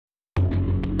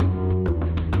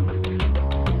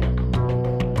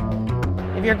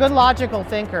If you're a good logical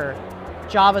thinker,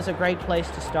 Java's a great place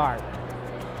to start.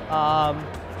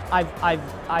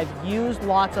 I've used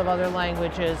lots of other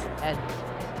languages, and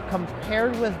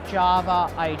compared with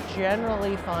Java, I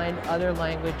generally find other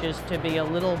languages to be a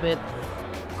little bit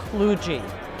kludgy.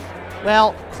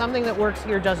 Well, something that works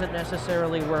here doesn't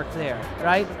necessarily work there,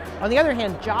 right? On the other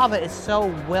hand, Java is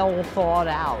so well thought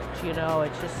out, you know,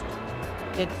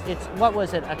 it's what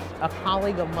was it? A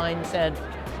colleague of mine said,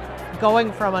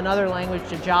 going from another language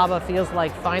to Java feels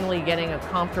like finally getting a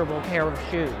comfortable pair of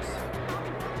shoes.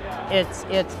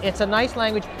 It's a nice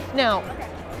language. Now,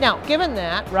 given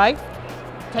that, right,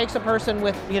 takes a person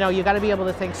with, you know, you got to be able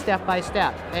to think step by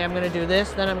step. Hey, I'm going to do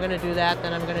this, then I'm going to do that,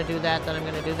 then I'm going to do that, then I'm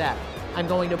going to do that. I'm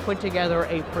going to put together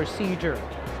a procedure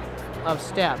of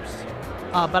steps.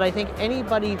 But I think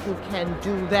anybody who can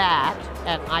do that,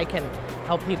 and I can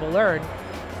help people learn,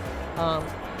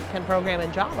 can program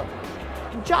in Java.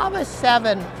 Java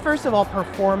 7, first of all,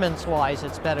 performance-wise,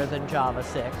 it's better than Java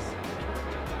 6.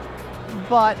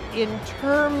 But in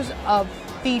terms of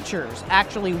features,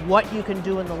 actually what you can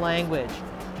do in the language,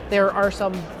 there are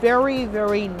some very,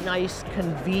 very nice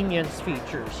convenience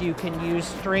features. You can use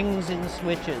strings and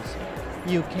switches.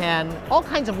 You can, all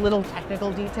kinds of little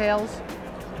technical details.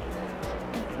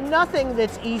 Nothing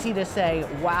that's easy to say,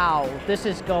 wow, this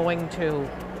is going to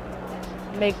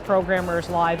make programmers'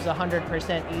 lives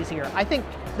 100% easier. I think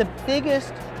the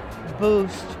biggest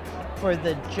boost for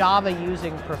the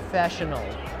Java-using professional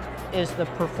is the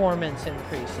performance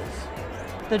increases.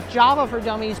 The Java for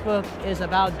Dummies book is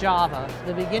about Java.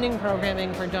 The Beginning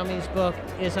Programming for Dummies book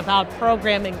is about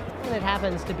programming that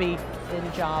happens to be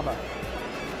in Java.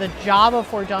 The Java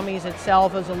for Dummies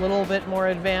itself is a little bit more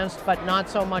advanced, but not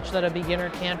so much that a beginner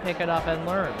can't pick it up and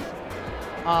learn.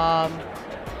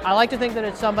 I like to think that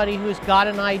it's somebody who's got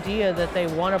an idea that they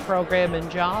want to program in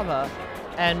Java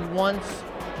and wants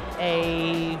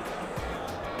a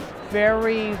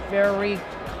very, very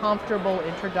comfortable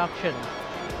introduction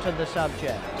to the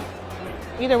subject.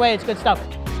 Either way, it's good stuff.